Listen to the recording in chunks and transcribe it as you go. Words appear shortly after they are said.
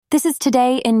This is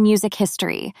Today in Music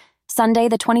History, Sunday,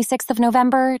 the 26th of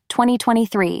November,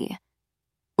 2023.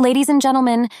 Ladies and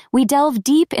gentlemen, we delve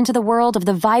deep into the world of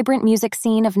the vibrant music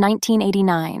scene of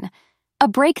 1989. A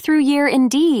breakthrough year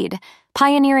indeed.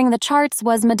 Pioneering the charts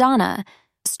was Madonna,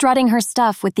 strutting her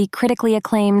stuff with the critically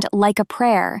acclaimed Like a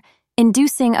Prayer,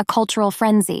 inducing a cultural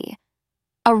frenzy.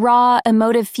 A raw,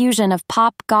 emotive fusion of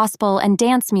pop, gospel, and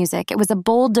dance music, it was a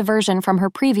bold diversion from her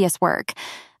previous work,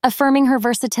 affirming her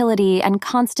versatility and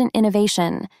constant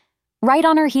innovation. Right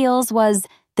on her heels was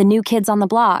The New Kids on the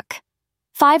Block.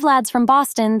 Five lads from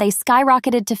Boston, they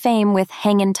skyrocketed to fame with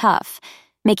Hangin' Tough,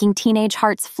 making teenage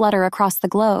hearts flutter across the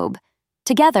globe.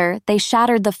 Together, they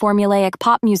shattered the formulaic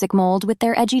pop music mold with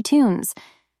their edgy tunes.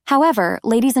 However,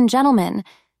 ladies and gentlemen,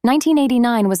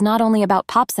 1989 was not only about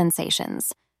pop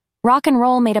sensations. Rock and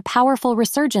roll made a powerful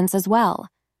resurgence as well.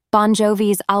 Bon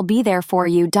Jovi's I'll Be There For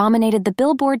You dominated the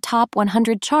Billboard Top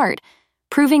 100 chart,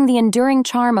 proving the enduring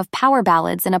charm of power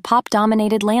ballads in a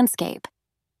pop-dominated landscape.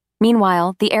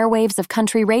 Meanwhile, the airwaves of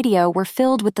country radio were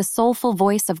filled with the soulful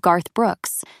voice of Garth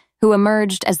Brooks, who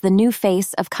emerged as the new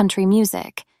face of country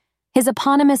music. His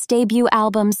eponymous debut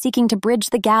album seeking to bridge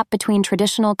the gap between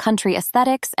traditional country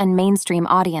aesthetics and mainstream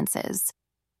audiences.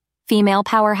 Female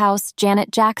powerhouse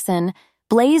Janet Jackson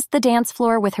blazed the dance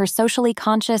floor with her socially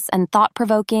conscious and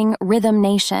thought-provoking Rhythm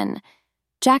Nation.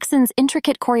 Jackson's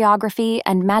intricate choreography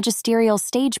and magisterial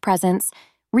stage presence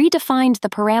redefined the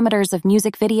parameters of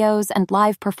music videos and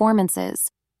live performances.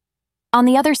 On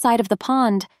the other side of the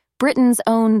pond, Britain's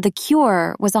own The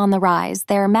Cure was on the rise,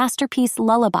 their masterpiece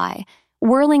Lullaby,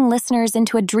 whirling listeners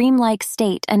into a dreamlike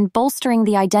state and bolstering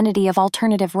the identity of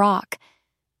alternative rock.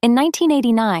 In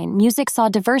 1989, music saw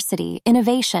diversity,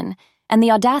 innovation, and the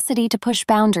audacity to push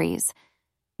boundaries.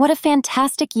 What a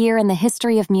fantastic year in the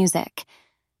history of music.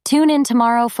 Tune in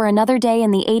tomorrow for another day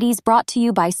in the 80s brought to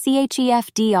you by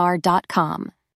chefdr.com.